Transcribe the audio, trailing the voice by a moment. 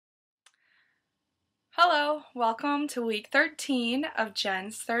Hello, welcome to week 13 of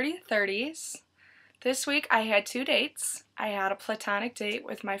Jen's 30/30s. This week I had two dates. I had a platonic date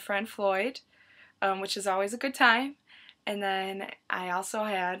with my friend Floyd, which is always a good time. And then I also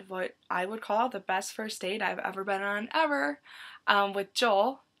had what I would call the best first date I've ever been on ever, with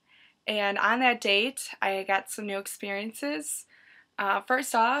Joel. And on that date, I got some new experiences.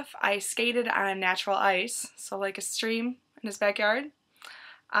 First off, I skated on natural ice, so like a stream in his backyard.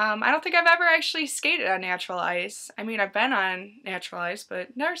 I don't think I've ever actually skated on natural ice. I mean, I've been on natural ice,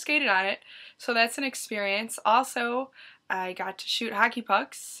 but never skated on it. So that's an experience. Also, I got to shoot hockey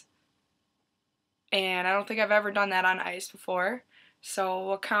pucks, and I don't think I've ever done that on ice before. So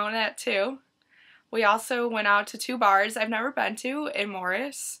we'll count that too. We also went out to two bars I've never been to in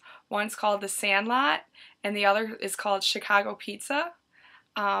Morris. One's called the Sandlot, and the other is called Chicago Pizza.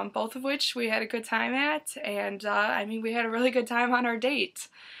 Both of which we had a good time at, and I mean, we had a really good time on our date,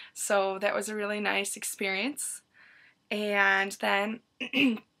 so that was a really nice experience. And then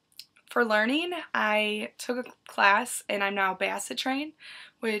for learning, I took a class and I'm now Basset trained,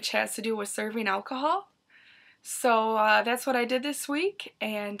 which has to do with serving alcohol. So that's what I did this week,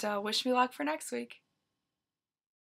 and wish me luck for next week.